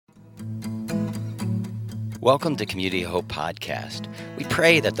Welcome to Community Hope Podcast. We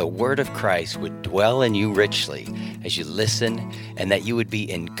pray that the Word of Christ would dwell in you richly as you listen and that you would be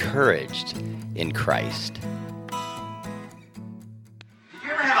encouraged in Christ. Did you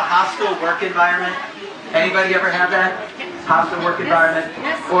ever have a hostile work environment? Anybody ever have that? Hostile work environment?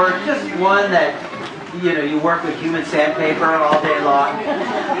 Or just one that, you work with human sandpaper all day long,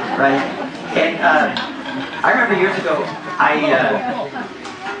 right? And I remember years ago,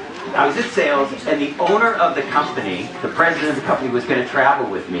 I was in sales, and the owner of the company, the president of the company, was going to travel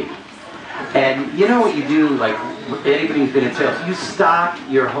with me. And you know what you do, like anybody who's been in sales, you stock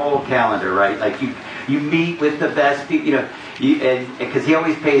your whole calendar, right? Like you meet with the best people, because he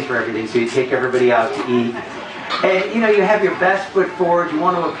always pays for everything, so you take everybody out to eat. And, you have your best foot forward. You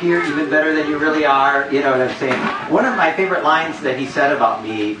want to appear even better than you really are. You know what I'm saying? One of my favorite lines that he said about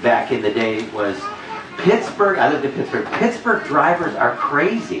me back in the day was, I lived in Pittsburgh. Pittsburgh drivers are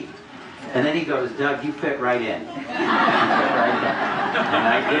crazy. And then he goes, Doug, you fit right in. You fit right in. And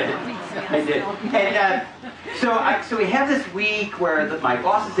I did. And so we have this week where my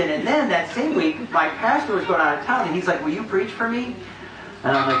boss is in, and then that same week, my pastor was going out of town, and he's like, will you preach for me?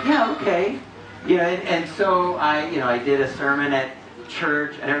 And I'm like, yeah, okay. And so I did a sermon at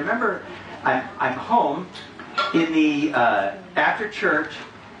church, and I remember I'm home in the after church,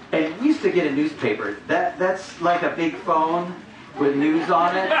 and we used to get a newspaper. That's like a big phone with news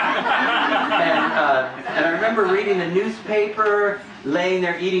on it. And I remember reading the newspaper, laying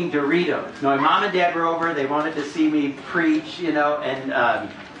there eating Doritos. My mom and dad were over. They wanted to see me preach, and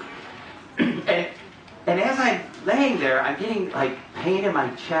as I'm laying there, I'm getting like pain in my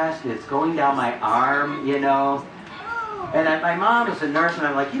chest, and it's going down my arm, And my mom is a nurse, and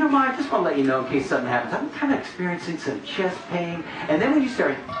I'm like, Mom, I just want to let you know in case something happens. I'm kind of experiencing some chest pain. And then when you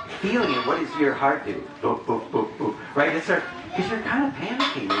start feeling it, what does your heart do? Boop, boop, boop, boop. Right? Because you're kind of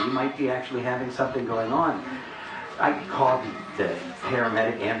panicking, or you might be actually having something going on. I called the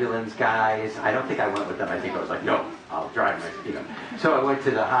paramedic ambulance guys. I don't think I went with them. I think I was like, no, I'll drive my. So I went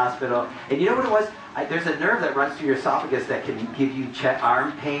to the hospital. And you know what it was? There's a nerve that runs through your esophagus that can give you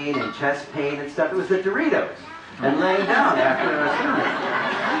arm pain and chest pain and stuff. It was the Doritos. And laying down after a sermon.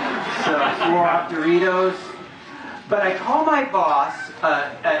 So I swore off Doritos. But I call my boss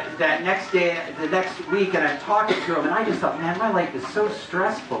that next day, the next week, and I'm talking to him, and I just thought, man, my life is so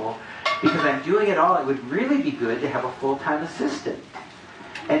stressful because I'm doing it all. It would really be good to have a full-time assistant.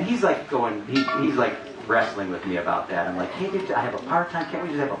 And he's like he's like wrestling with me about that. I'm like, hey, I have a part-time, can't we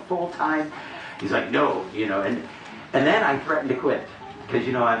just have a full-time? He's like, no, and then I threatened to quit. Because,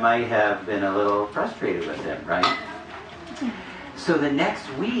 I might have been a little frustrated with him, right? So the next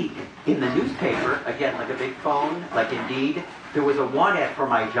week, in the newspaper, again, like a big phone, like Indeed, there was a want-ad for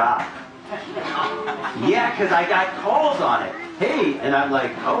my job. Yeah, because I got calls on it. Hey, and I'm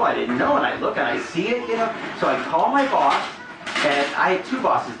like, oh, I didn't know. And I look and I see it, So I call my boss, and I had two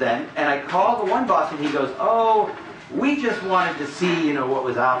bosses then, and I call the one boss, and he goes, oh, we just wanted to see, what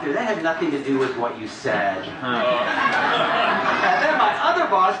was out there. That had nothing to do with what you said. And then my other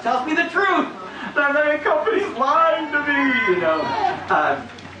boss tells me the truth. The company's lying to me,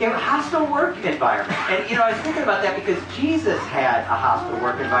 In a hostile work environment. And, I was thinking about that because Jesus had a hostile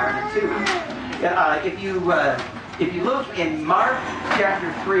work environment too. If you look in Mark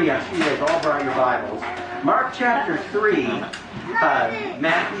chapter 3, I'm sure you guys all brought your Bibles. Mark chapter 3,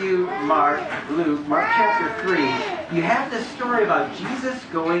 Matthew, Mark, Luke, Mark chapter 3, you have this story about Jesus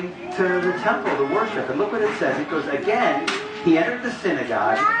going to the temple to worship. And look what it says. It goes, again, he entered the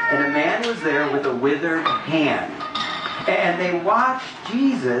synagogue, and a man was there with a withered hand. And they watched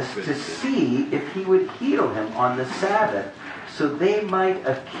Jesus to see if he would heal him on the Sabbath, so they might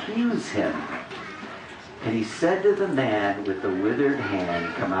accuse him. And he said to the man with the withered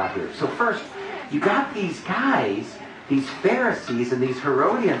hand, come out here. So first, you got these guys, these Pharisees and these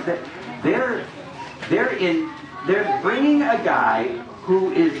Herodians, that they're bringing a guy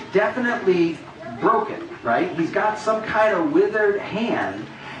who is definitely broken, right? He's got some kind of withered hand,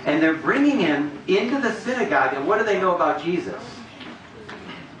 and they're bringing him into the synagogue, and what do they know about Jesus?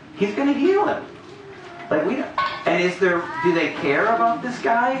 He's going to heal him. Do they care about this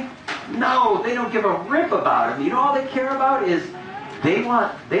guy? No, they don't give a rip about him. All they care about is they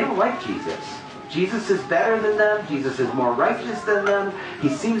don't like Jesus. Jesus is better than them. Jesus is more righteous than them. He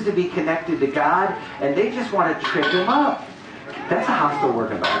seems to be connected to God, and they just want to trip him up. That's a hostile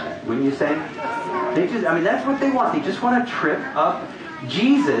work environment, wouldn't you say? That's what they want. They just want to trip up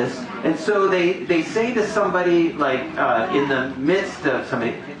Jesus, and so they say to somebody, like in the midst of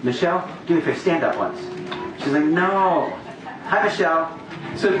somebody, Michelle, do me a favor, stand up once. She's like, no. Hi, Michelle.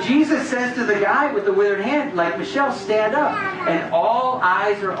 So Jesus says to the guy with the withered hand, like, Michelle, stand up. And all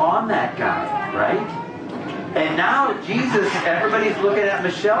eyes are on that guy, right? And now Jesus, everybody's looking at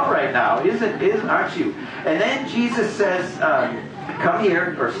Michelle right now, aren't you? And then Jesus says, come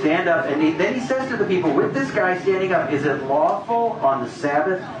here, or stand up. And then he says to the people, with this guy standing up, is it lawful on the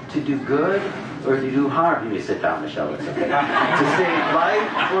Sabbath to do good or to do harm? You may sit down, Michelle. It's okay. To save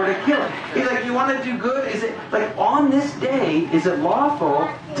life or to kill. He's like, you want to do good? Is it like on this day, is it lawful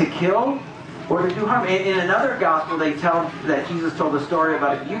to kill or to do harm? In another gospel, they tell that Jesus told a story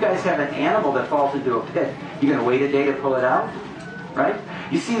about if you guys have an animal that falls into a pit, you're going to wait a day to pull it out? Right?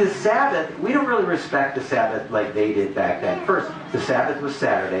 You see, the Sabbath, we don't really respect the Sabbath like they did back then. First, the Sabbath was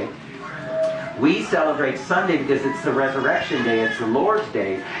Saturday. We celebrate Sunday because it's the resurrection day, it's the Lord's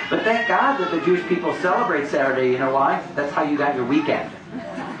day. But thank God that the Jewish people celebrate Saturday. You know why? That's how you got your weekend.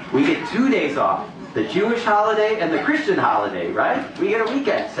 We get 2 days off. The Jewish holiday and the Christian holiday, right? We get a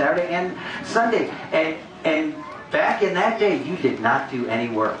weekend, Saturday and Sunday. And back in that day, you did not do any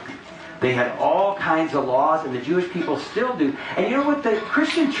work. They had all kinds of laws, and the Jewish people still do. And you know what? The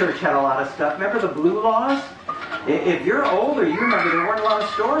Christian church had a lot of stuff. Remember the blue laws? If you're older, you remember there weren't a lot of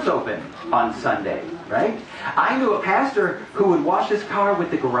stores open on Sunday, right? I knew a pastor who would wash his car with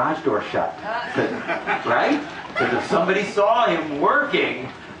the garage door shut. Right? Because if somebody saw him working,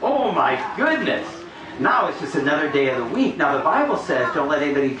 oh my goodness. Now it's just another day of the week. Now the Bible says don't let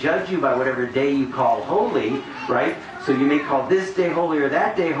anybody judge you by whatever day you call holy, right? So you may call this day holy or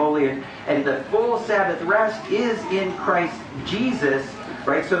that day holy, and the full Sabbath rest is in Christ Jesus,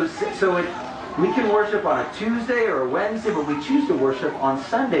 right? So we can worship on a Tuesday or a Wednesday, but we choose to worship on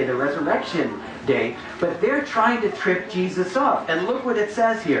Sunday, the resurrection day. But they're trying to trip Jesus up. And look what it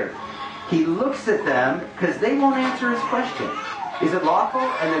says here. He looks at them because they won't answer his question. Is it lawful?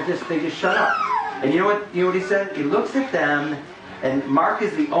 And they just shut up. And you know what he said? He looks at them, and Mark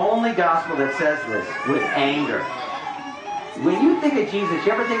is the only gospel that says this, with anger. When you think of Jesus,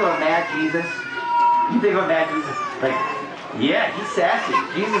 you ever think of a mad Jesus? You think of a mad Jesus, like, yeah, he's sassy.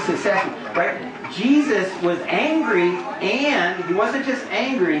 Jesus is sassy, right? Jesus was angry, and he wasn't just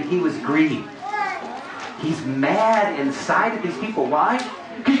angry, he was grieved. He's mad inside of these people. Why?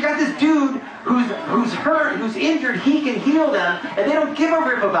 Because you got this dude who's hurt, who's injured, he can heal them, and they don't give a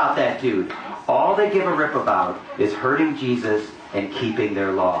rip about that dude. All they give a rip about is hurting Jesus and keeping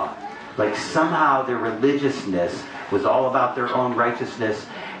their law. Like somehow their religiousness was all about their own righteousness.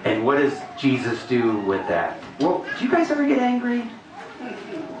 And what does Jesus do with that? Well, do you guys ever get angry?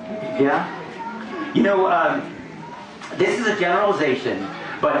 Yeah? You know, this is a generalization,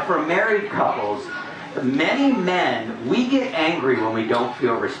 but for married couples, many men, we get angry when we don't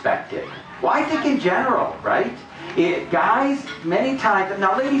feel respected. Well, I think in general, right? Guys, many times,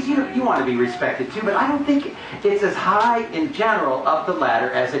 now ladies, you want to be respected too, but I don't think it's as high in general up the ladder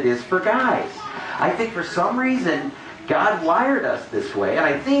as it is for guys. I think for some reason, God wired us this way, and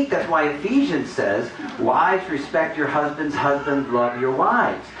I think that's why Ephesians says, wives, respect your husbands, husbands, love your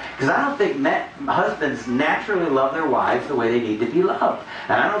wives. Because I don't think husbands naturally love their wives the way they need to be loved.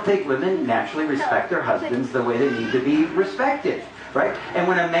 And I don't think women naturally respect their husbands the way they need to be respected. Right? And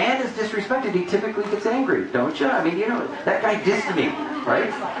when a man is disrespected, he typically gets angry, don't you? I mean, you know, that guy dissed me, right?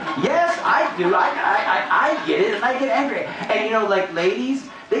 Yes, I do. I get it, and I get angry. And you know, like ladies,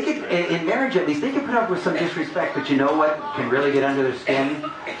 they could, in marriage at least, they can put up with some disrespect, but you know what can really get under their skin?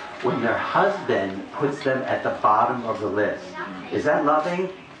 When their husband puts them at the bottom of the list. Is that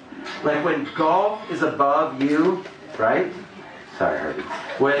loving? Like when golf is above you, right? Sorry, Herbie.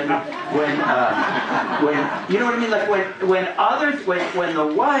 When you know what I mean? Like when the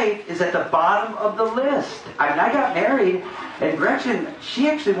wife is at the bottom of the list. I mean, I got married, and Gretchen, she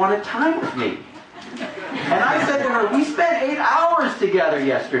actually wanted time with me. And I said to her, we spent 8 hours together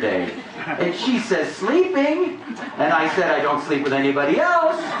yesterday. And she says, sleeping? And I said, I don't sleep with anybody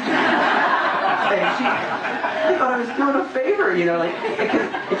else. And I thought I was doing a favor, you know.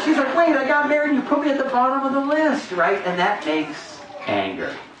 And she's like, wait, I got married and you put me at the bottom of the list, right? And that makes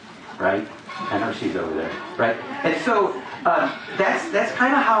anger, right? I know she's over there, right? And so that's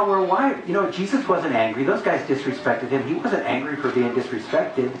kind of how we're wired. You know, Jesus wasn't angry. Those guys disrespected him. He wasn't angry for being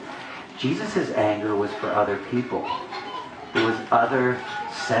disrespected. Jesus' anger was for other people. It was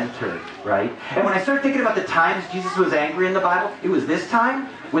other-centered, right? And when I started thinking about the times Jesus was angry in the Bible, it was this time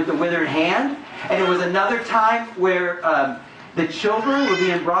with the withered hand, and it was another time where the children were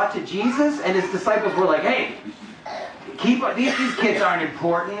being brought to Jesus, and his disciples were like, hey, these kids aren't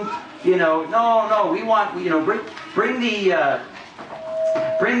important. You know, no, we want, you know, bring the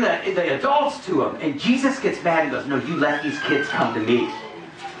adults to them. And Jesus gets mad and goes, no, you let these kids come to me.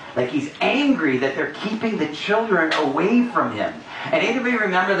 Like he's angry that they're keeping the children away from him. And anybody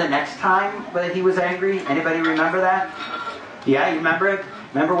remember the next time that he was angry? Anybody remember that? Yeah, you remember it?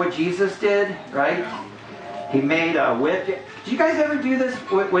 Remember what Jesus did, right? He made a whip. Did you guys ever do this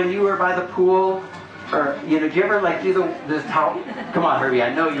when you were by the pool? Or, did you ever do this towel? Come on, Herbie,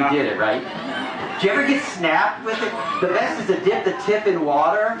 I know you did it, right? Did you ever get snapped with it? The best is to dip the tip in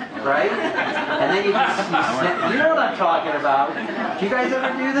water, right? And then you snap. You know what I'm talking about. Do you guys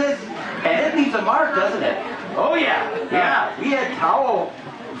ever do this? And it leaves a mark, doesn't it? Oh, yeah. We had towel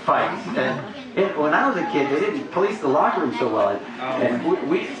fights. And when I was a kid, they didn't police the locker room so well. And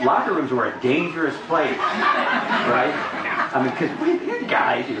locker rooms were a dangerous place, right? I mean, because we had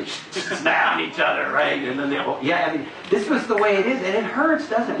guys, snapping each other, right? And then this was the way it is, and it hurts,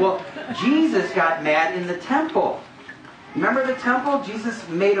 doesn't it? Well, Jesus got mad in the temple. Remember the temple? Jesus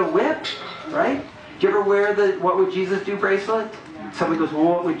made a whip, right? Did you ever wear the "What Would Jesus Do" bracelet? Somebody goes, well,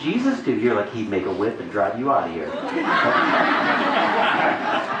 what would Jesus do? You're like, he'd make a whip and drive you out of here.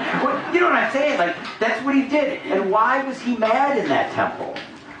 Well, you know what I'm saying? That's what he did. And why was he mad in that temple?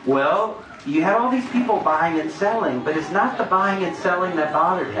 Well, you had all these people buying and selling, but it's not the buying and selling that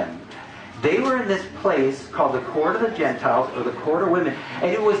bothered him. They were in this place called the court of the Gentiles, or the court of women,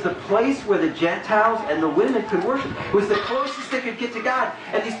 and it was the place where the Gentiles and the women could worship. It was the closest they could get to God.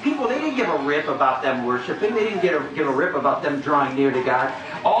 And these people, they didn't give a rip about them worshiping. They didn't give a rip about them drawing near to God.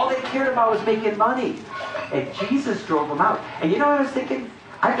 All they cared about was making money. And Jesus drove them out. And you know what I was thinking?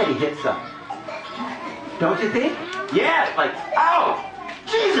 I bet he hit some. Don't you think? Yeah, ow!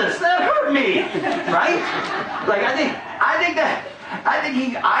 Jesus, that hurt me! Right?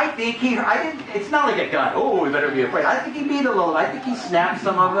 It's not like a gun. Oh, we better be afraid. I think he beat a little. I think he snapped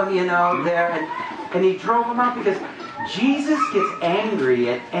some of them, there. And he drove them out because Jesus gets angry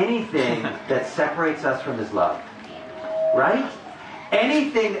at anything that separates us from his love. Right?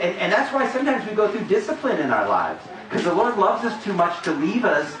 Anything. And that's why sometimes we go through discipline in our lives. Because the Lord loves us too much to leave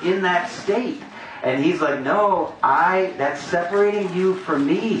us in that state. And he's like, no, that's separating you from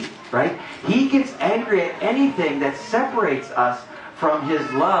me. Right? He gets angry at anything that separates us from his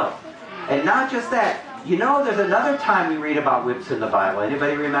love. And not just that. There's another time we read about whips in the Bible.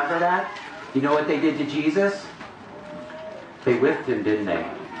 Anybody remember that? You know what they did to Jesus? They whipped him, didn't they?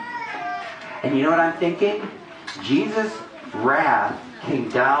 And you know what I'm thinking? Jesus' wrath came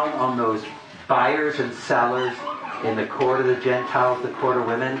down on those buyers and sellers in the court of the Gentiles, the court of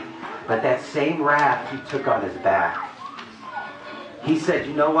women. But that same wrath he took on his back. He said,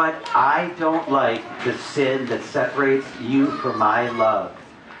 you know what? I don't like the sin that separates you from my love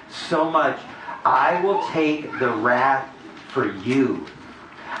so much. I will take the wrath for you.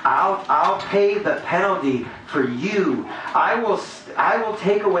 I'll pay the penalty for you. I will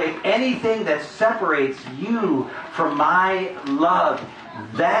take away anything that separates you from my love.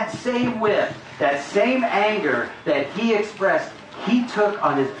 That same whip, that same anger that he expressed, he took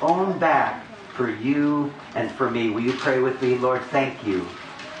on his own back for you and for me. Will you pray with me? Lord, thank you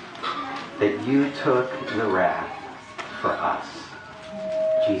that you took the wrath for us.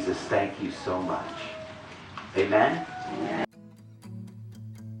 Jesus, thank you so much. Amen?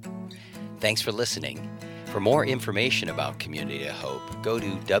 Thanks for listening. For more information about Community of Hope, go to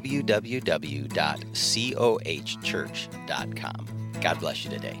www.cohchurch.com. God bless you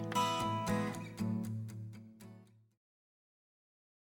today.